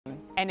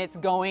and it's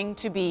going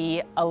to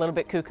be a little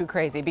bit cuckoo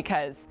crazy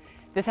because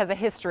this has a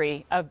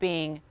history of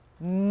being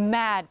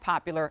mad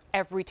popular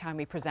every time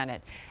we present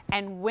it.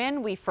 And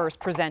when we first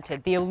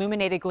presented the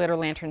illuminated glitter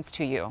lanterns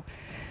to you,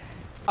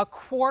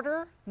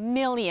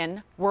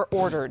 250,000 were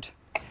ordered.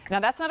 Now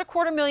that's not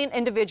 250,000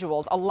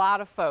 individuals. A lot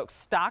of folks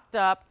stocked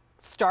up,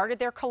 started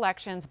their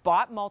collections,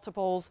 bought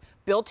multiples,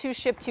 build 2,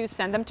 ship 2,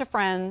 send them to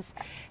friends.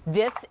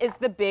 This is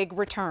the big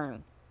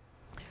return.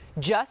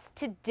 Just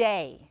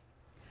today,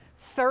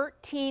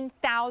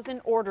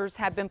 13,000 orders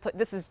have been put.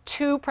 This is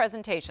 2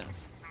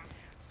 presentations,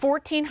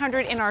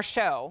 1,400 in our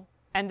show,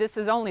 and this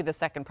is only the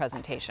second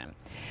presentation.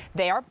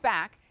 They are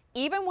back.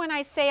 Even when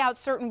I say out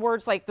certain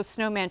words like the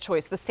snowman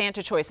choice, the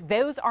Santa choice,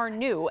 those are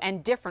new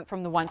and different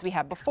from the ones we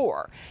had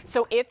before.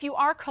 So if you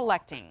are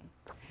collecting,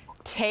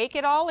 take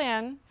it all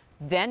in,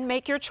 then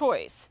make your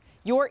choice.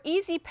 Your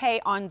easy pay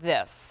on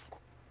this,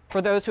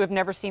 for those who have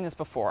never seen this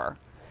before,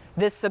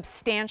 this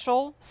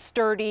substantial,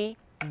 sturdy,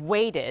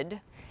 weighted,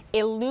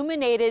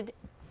 illuminated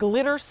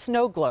glitter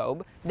snow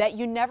globe that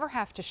you never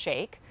have to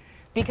shake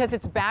because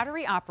it's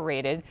battery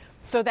operated,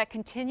 so that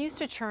continues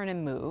to churn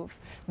and move.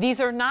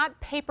 These are not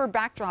paper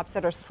backdrops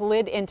that are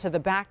slid into the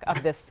back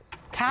of this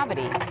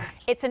cavity.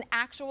 It's an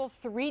actual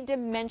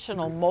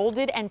 3-dimensional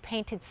molded and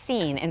painted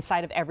scene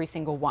inside of every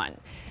single one.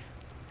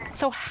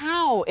 So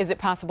how is it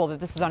possible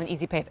that this is on an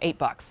easy pay of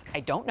 $8?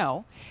 I don't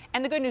know.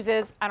 And the good news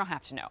is I don't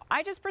have to know.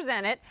 I just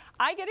present it.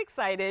 I get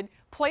excited.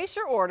 Place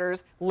your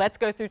orders. Let's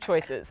go through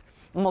choices.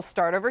 And we'll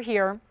start over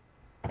here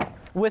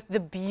with the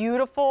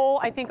beautiful,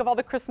 I think of all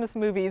the Christmas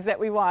movies that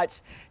we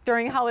watch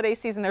during holiday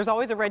season, there's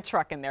always a red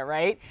truck in there,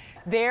 right?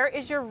 There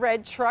is your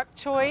red truck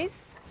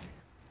choice.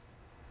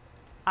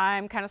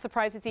 I'm kind of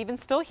surprised it's even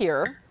still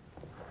here.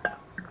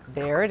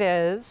 There it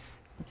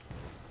is.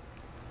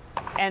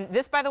 And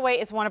this, by the way,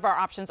 is one of our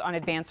options on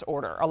advanced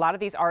order. A lot of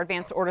these are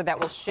advanced order that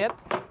will ship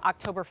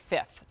October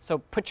 5th. So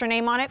put your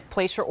name on it,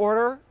 place your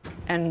order,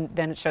 and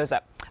then it shows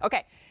up.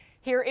 Okay,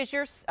 here is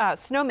your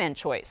snowman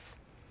choice,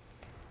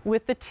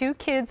 with the 2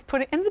 kids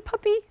and the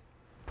puppy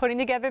putting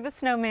together the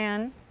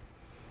snowman.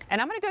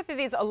 And I'm going to go through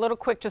these a little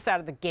quick just out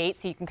of the gate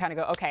so you can kind of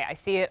go, okay, I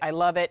see it, I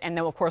love it, and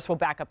then of course we'll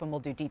back up and we'll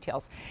do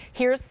details.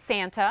 Here's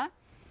Santa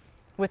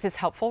with his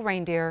helpful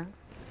reindeer.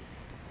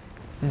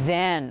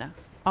 Then,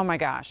 oh my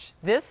gosh,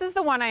 this is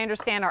the one I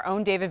understand our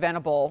own David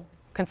Venable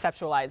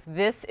conceptualized.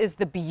 This is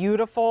the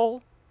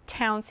beautiful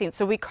town scene.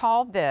 So we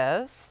call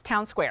this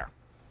Town Square.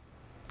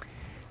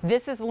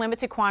 This is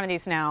limited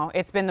quantities now.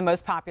 It's been the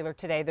most popular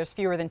today. There's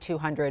fewer than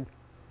 200.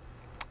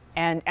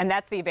 And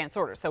that's the advanced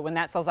order. So when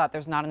that sells out,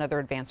 there's not another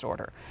advanced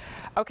order.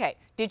 Okay,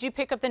 did you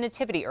pick up the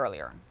nativity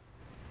earlier?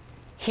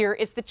 Here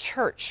is the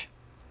church.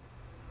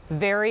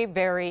 Very,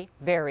 very,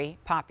 very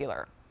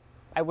popular.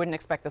 I wouldn't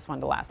expect this one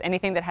to last.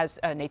 Anything that has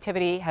a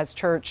nativity, has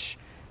church,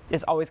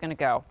 is always going to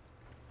go.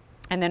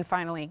 And then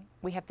finally,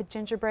 we have the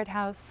gingerbread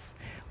house,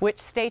 which,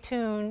 stay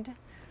tuned.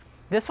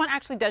 This one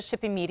actually does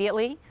ship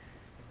immediately.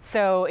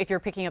 So if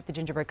you're picking up the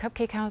gingerbread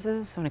cupcake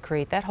houses, want to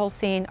create that whole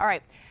scene. All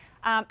right,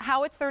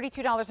 how it's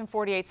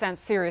 $32.48,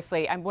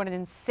 seriously, I'm what an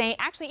insane,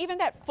 actually even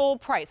that full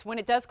price, when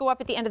it does go up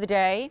at the end of the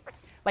day,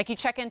 like you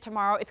check in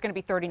tomorrow, it's going to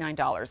be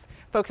 $39.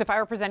 Folks, if I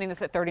were presenting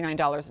this at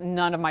 $39,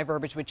 none of my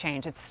verbiage would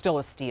change. It's still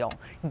a steal.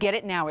 Get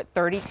it now at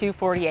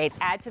 $32.48.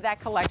 Add to that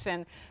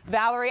collection.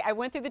 Valerie, I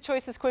went through the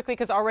choices quickly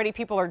because already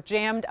people are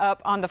jammed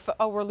up on the,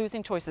 oh, we're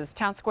losing choices.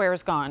 Town Square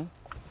is gone.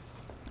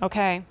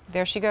 Okay,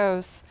 there she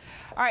goes.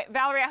 All right,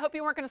 Valerie, I hope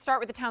you weren't going to start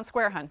with the Town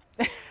Square, hun.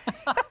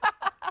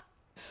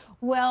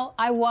 Well,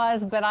 I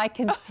was, but I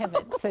can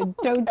pivot, so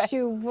don't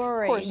you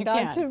worry. Of course you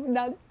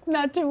can.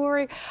 Not to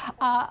worry.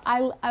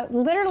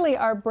 Literally,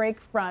 our break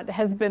front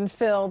has been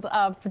filled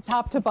from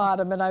top to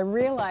bottom, and I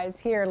realize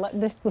here,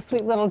 the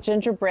sweet little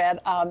gingerbread,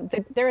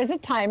 there is a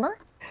timer.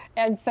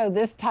 And so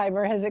this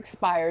timer has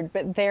expired,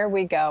 but there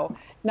we go.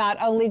 Not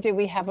only do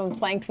we have them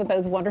flanked with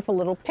those wonderful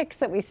little pics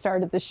that we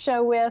started the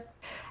show with,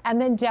 and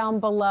then down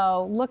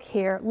below, look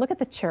here, look at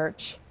the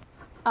church.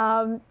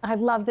 I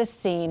love this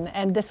scene,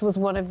 and this was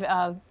one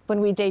of,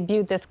 when we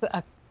debuted this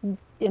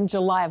in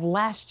July of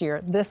last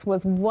year, this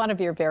was one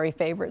of your very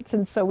favorites,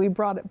 and so we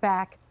brought it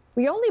back.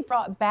 We only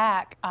brought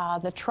back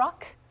the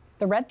truck,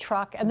 the red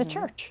truck, and the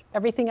church.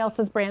 Everything else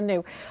is brand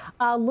new.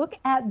 Look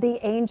at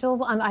the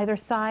angels on either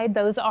side.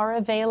 Those are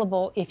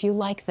available if you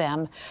like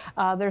them.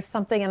 There's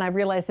something, and I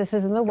realize this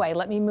is in the way.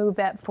 Let me move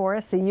that for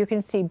us so you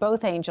can see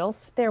both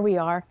angels. There we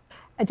are.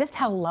 Just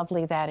how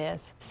lovely that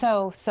is.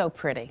 So, so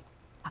pretty.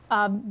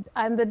 And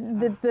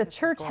the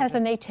church has a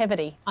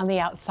nativity on the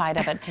outside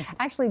of it.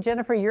 Actually,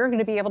 Jennifer, you're going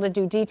to be able to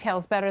do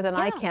details better than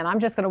I can. I'm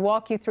just going to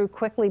walk you through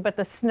quickly, but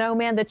the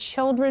snowman, the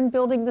children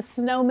building the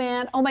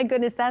snowman, oh my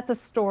goodness, that's a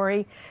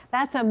story.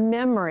 That's a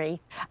memory.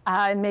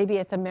 And maybe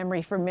it's a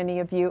memory for many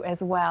of you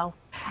as well.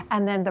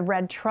 And then the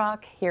red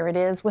truck, here it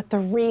is with the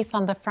wreath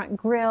on the front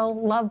grill.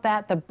 Love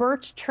that. The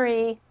birch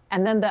tree.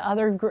 And then the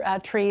other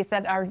trees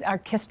that are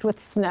kissed with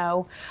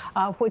snow,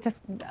 which is,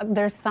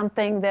 there's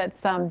something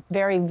that's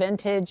very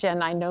vintage,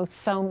 and I know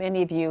so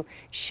many of you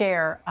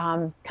share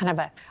kind of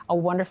a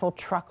wonderful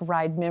truck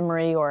ride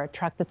memory, or a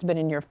truck that's been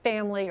in your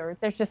family, or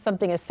there's just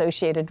something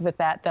associated with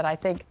that I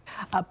think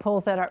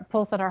pulls at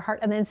our heart.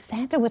 And then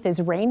Santa with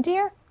his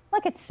reindeer.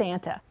 Look at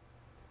Santa.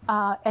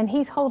 And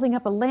he's holding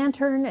up a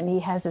lantern, and he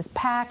has his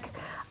pack.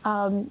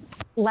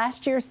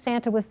 Last year's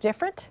Santa was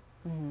different.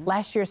 Mm-hmm.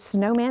 Last year's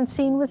snowman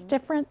scene was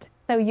different.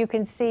 So you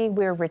can see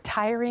we're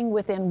retiring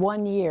within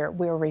 1 year.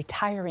 We're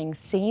retiring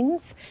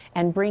scenes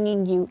and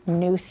bringing you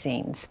new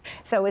scenes.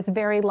 So it's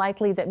very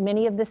likely that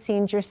many of the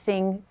scenes you're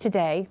seeing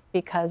today,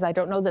 because I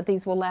don't know that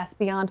these will last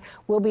beyond,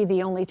 will be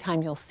the only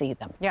time you'll see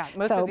them. Yeah,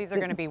 most of these are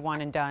going to be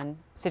one and done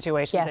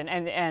situations. Yes.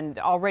 And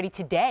already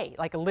today,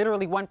 like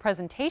literally one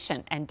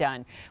presentation and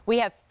done. We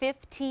have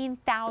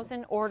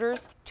 15,000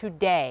 orders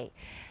today.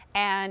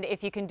 And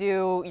if you can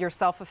do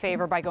yourself a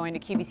favor by going to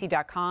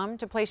QVC.com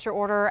to place your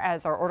order,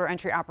 as our order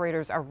entry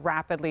operators are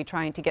rapidly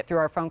trying to get through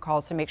our phone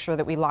calls to make sure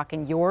that we lock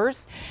in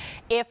yours.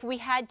 If we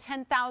had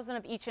 10,000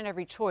 of each and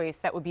every choice,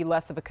 that would be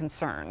less of a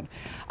concern,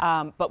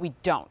 but we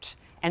don't.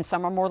 And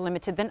some are more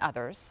limited than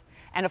others.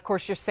 And of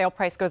course, your sale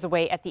price goes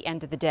away at the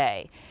end of the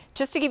day.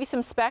 Just to give you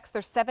some specs,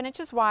 they're 7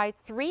 inches wide,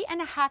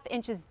 3.5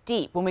 inches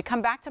deep. When we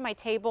come back to my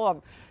table,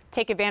 I'll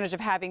take advantage of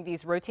having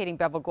these rotating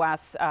bevel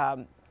glass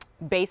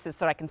bases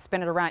so that I can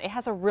spin it around. It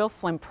has a real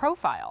slim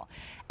profile.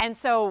 And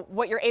so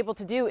what you're able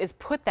to do is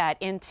put that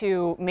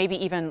into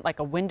maybe even like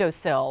a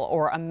windowsill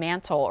or a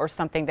mantle or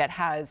something that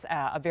has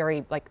a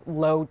very like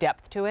low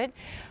depth to it.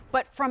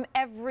 But from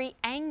every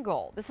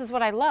angle, this is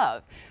what I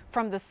love.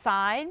 From the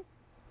side,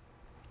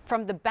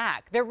 from the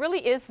back, there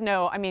really is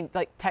no, I mean,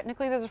 like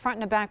technically there's a front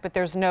and a back, but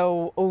there's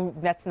no, oh,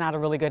 that's not a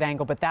really good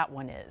angle, but that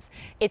one is.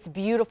 It's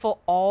beautiful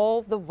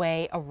all the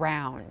way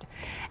around.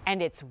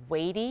 And it's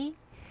weighty.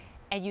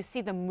 And you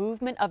see the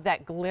movement of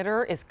that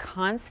glitter is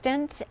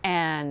constant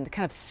and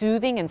kind of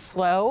soothing and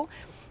slow.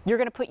 You're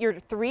going to put your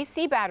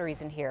 3C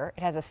batteries in here.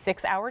 It has a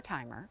 6-hour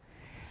timer,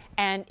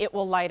 and it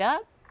will light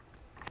up,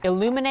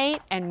 illuminate,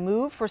 and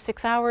move for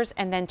 6 hours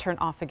and then turn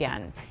off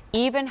again.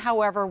 Even,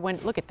 however, when,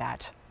 look at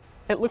that.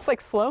 It looks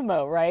like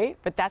slow-mo, right?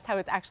 But that's how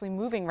it's actually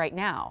moving right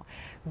now.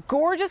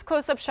 Gorgeous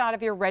close-up shot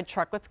of your red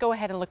truck. Let's go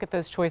ahead and look at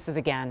those choices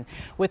again.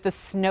 With the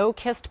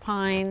snow-kissed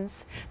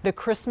pines, the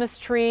Christmas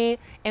tree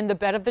in the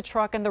bed of the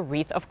truck, and the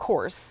wreath, of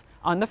course,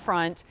 on the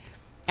front,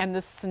 and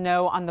the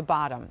snow on the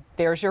bottom.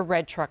 There's your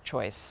red truck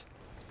choice.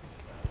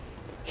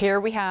 Here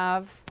we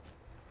have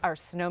our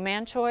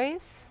snowman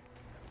choice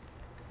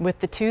with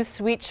the 2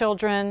 sweet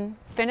children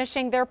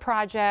finishing their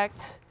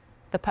project.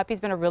 The puppy's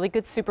been a really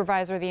good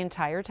supervisor the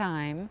entire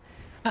time.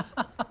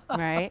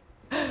 Right?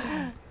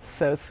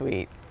 So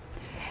sweet.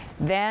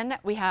 Then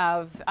we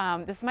have,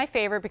 this is my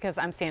favorite because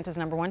I'm Santa's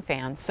 #1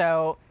 fan.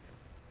 So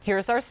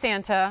here's our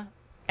Santa,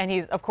 and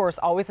he's, of course,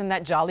 always in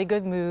that jolly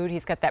good mood.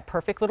 He's got that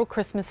perfect little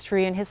Christmas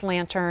tree and his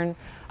lantern,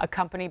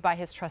 accompanied by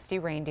his trusty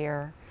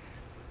reindeer.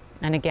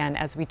 And again,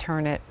 as we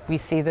turn it, we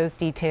see those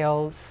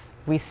details.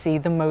 We see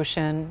the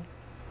motion.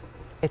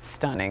 It's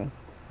stunning.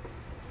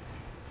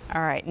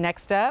 All right,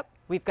 next up,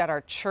 we've got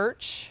our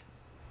church.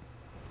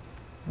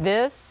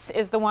 This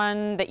is the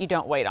one that you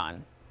don't wait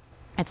on.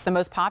 It's the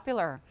most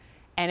popular,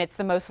 and it's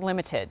the most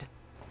limited.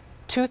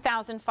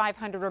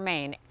 2,500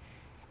 remain.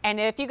 And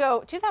if you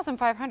go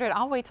 2,500,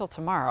 I'll wait till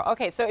tomorrow.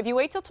 Okay, so if you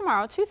wait till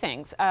tomorrow, 2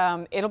 things.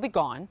 It'll be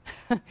gone.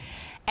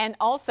 And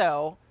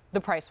also,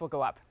 the price will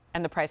go up.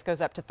 And the price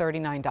goes up to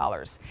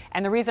 $39.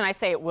 And the reason I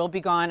say it will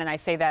be gone, and I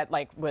say that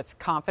like with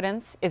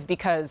confidence, is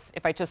because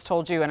if I just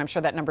told you, and I'm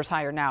sure that number's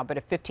higher now, but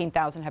if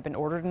 15,000 have been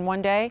ordered in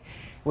one day,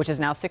 which is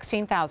now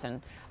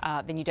 16,000,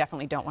 then you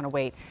definitely don't want to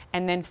wait.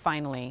 And then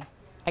finally,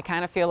 I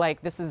kind of feel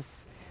like this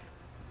is,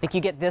 like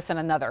you get this and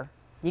another.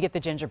 You get the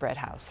gingerbread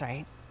house,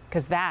 right?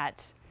 Because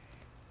that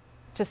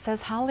just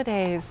says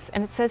holidays,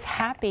 and it says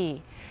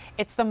happy.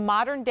 It's the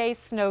modern day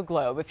snow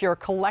globe. If you're a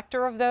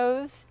collector of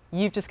those,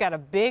 you've just got a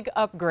big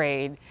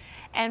upgrade.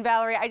 And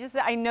Valerie,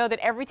 I know that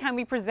every time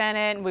we present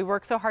it, and we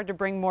work so hard to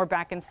bring more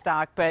back in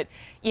stock, but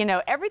you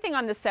know, everything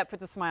on this set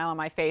puts a smile on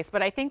my face.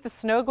 But I think the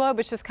snow globe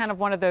is just kind of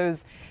one of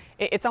those,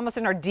 it's almost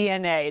in our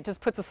DNA. It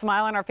just puts a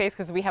smile on our face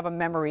because we have a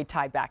memory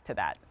tied back to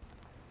that.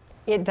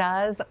 It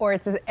does, or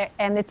it's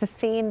a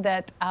scene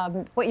that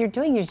what you're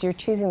doing is you're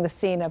choosing the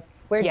scene of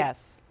where.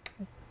 Yes.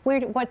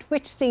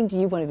 Which scene do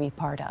you want to be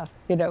part of?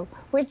 You know,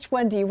 which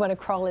one do you want to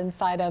crawl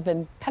inside of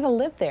and kind of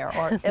live there,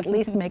 or at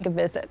least make a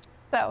visit?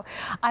 So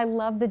I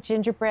love the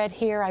gingerbread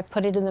here. I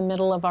put it in the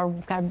middle of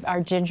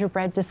our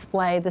gingerbread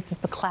display. This is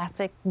the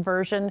classic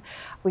version.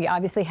 We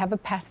obviously have a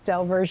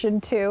pastel version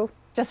too.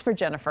 Just for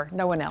Jennifer,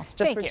 no one else,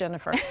 just Thank for you.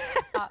 Jennifer.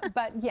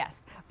 But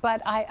yes,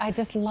 but I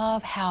just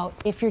love how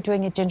if you're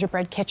doing a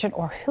gingerbread kitchen,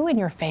 or who in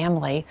your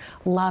family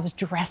loves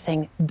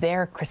dressing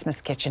their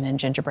Christmas kitchen in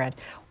gingerbread,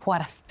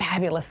 what a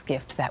fabulous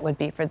gift that would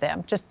be for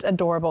them. Just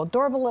adorable,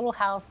 adorable little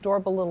house,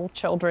 adorable little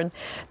children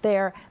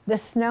there. The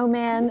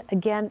snowman,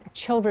 again,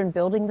 children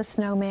building the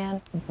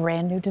snowman,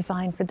 brand new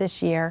design for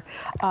this year.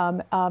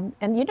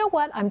 And you know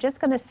what, I'm just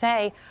going to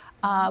say,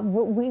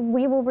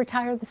 we will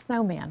retire the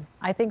snowman.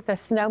 I think the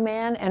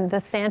snowman and the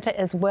Santa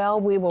as well,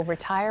 we will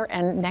retire,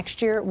 and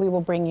next year we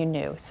will bring you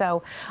new.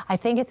 So I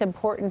think it's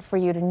important for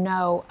you to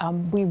know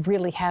we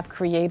really have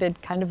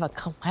created kind of a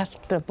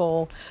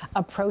collectible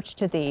approach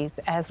to these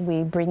as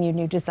we bring you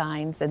new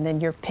designs, and then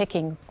you're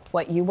picking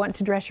what you want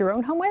to dress your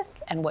own home with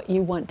and what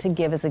you want to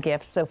give as a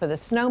gift. So for the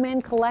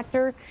snowman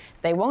collector,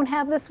 they won't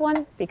have this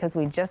one because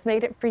we just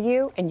made it for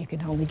you, and you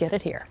can only get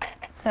it here.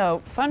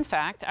 So, fun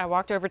fact, I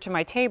walked over to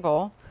my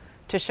table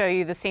to show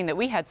you the scene that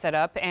we had set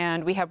up,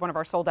 and we have one of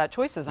our sold out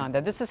choices on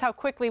there. This is how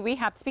quickly we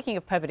have, speaking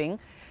of pivoting,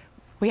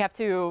 we have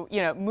to,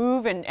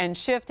 move and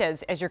shift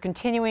as you're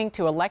continuing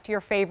to elect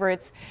your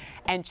favorites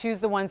and choose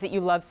the ones that you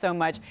love so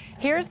much.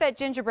 Here's that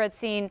gingerbread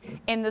scene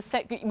in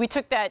the we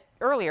took that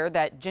earlier,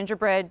 that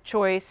gingerbread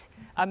choice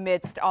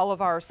amidst all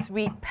of our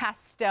sweet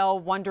pastel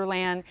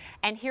wonderland,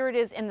 and here it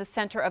is in the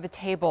center of a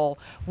table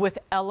with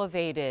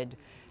elevated,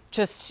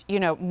 just,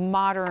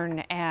 modern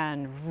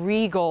and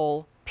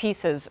regal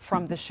pieces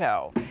from the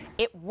show.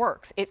 It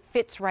works. It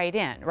fits right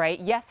in, right?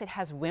 Yes, it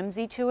has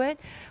whimsy to it,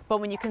 but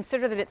when you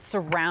consider that it's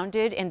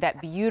surrounded in that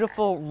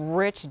beautiful,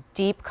 rich,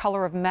 deep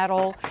color of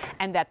metal,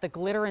 and that the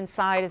glitter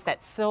inside is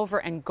that silver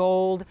and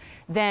gold,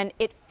 then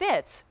it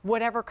fits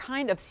whatever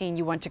kind of scene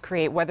you want to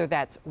create, whether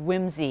that's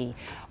whimsy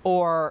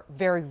or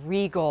very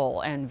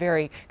regal and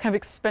very kind of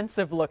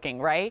expensive looking,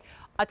 right?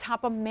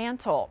 Atop a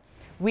mantle.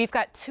 We've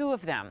got two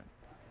of them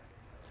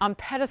on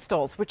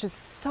pedestals, which is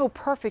so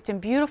perfect and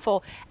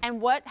beautiful.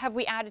 And what have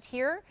we added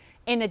here?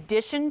 In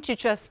addition to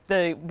just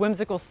the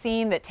whimsical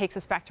scene that takes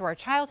us back to our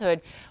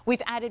childhood,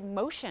 we've added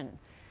motion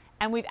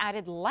and we've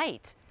added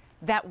light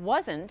that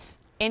wasn't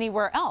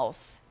anywhere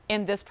else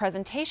in this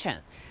presentation.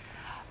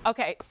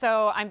 Okay,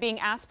 so I'm being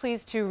asked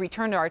please to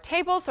return to our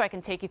table so I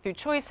can take you through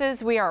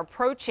choices. We are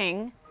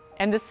approaching,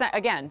 and this,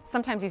 again,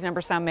 sometimes these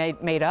numbers sound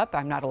made up,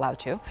 I'm not allowed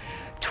to,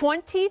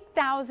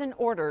 20,000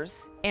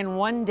 orders in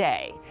one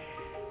day.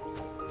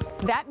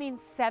 That means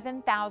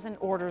 7,000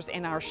 orders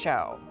in our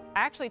show.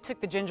 I actually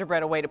took the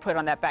gingerbread away to put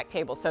on that back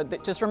table, so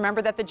just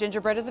remember that the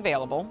gingerbread is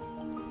available.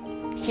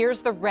 Here's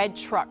the red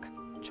truck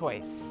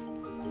choice.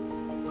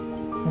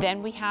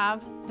 Then we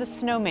have the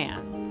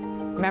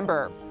snowman.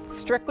 Remember,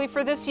 strictly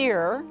for this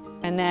year,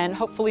 and then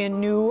hopefully a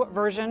new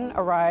version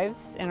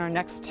arrives in our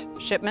next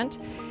shipment.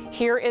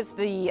 Here is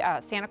the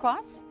Santa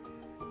Claus,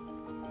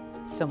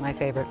 still my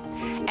favorite.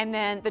 And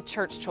then the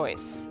church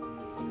choice.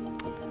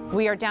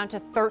 We are down to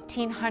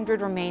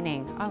 1,300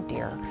 remaining. Oh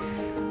dear.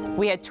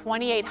 We had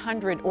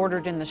 2,800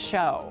 ordered in the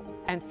show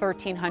and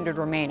 1,300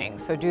 remaining.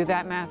 So do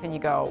that math and you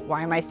go,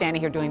 why am I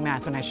standing here doing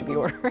math when I should be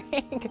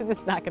ordering? Because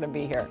it's not going to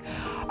be here.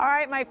 All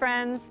right, my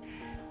friends,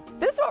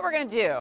 this is what we're going to do.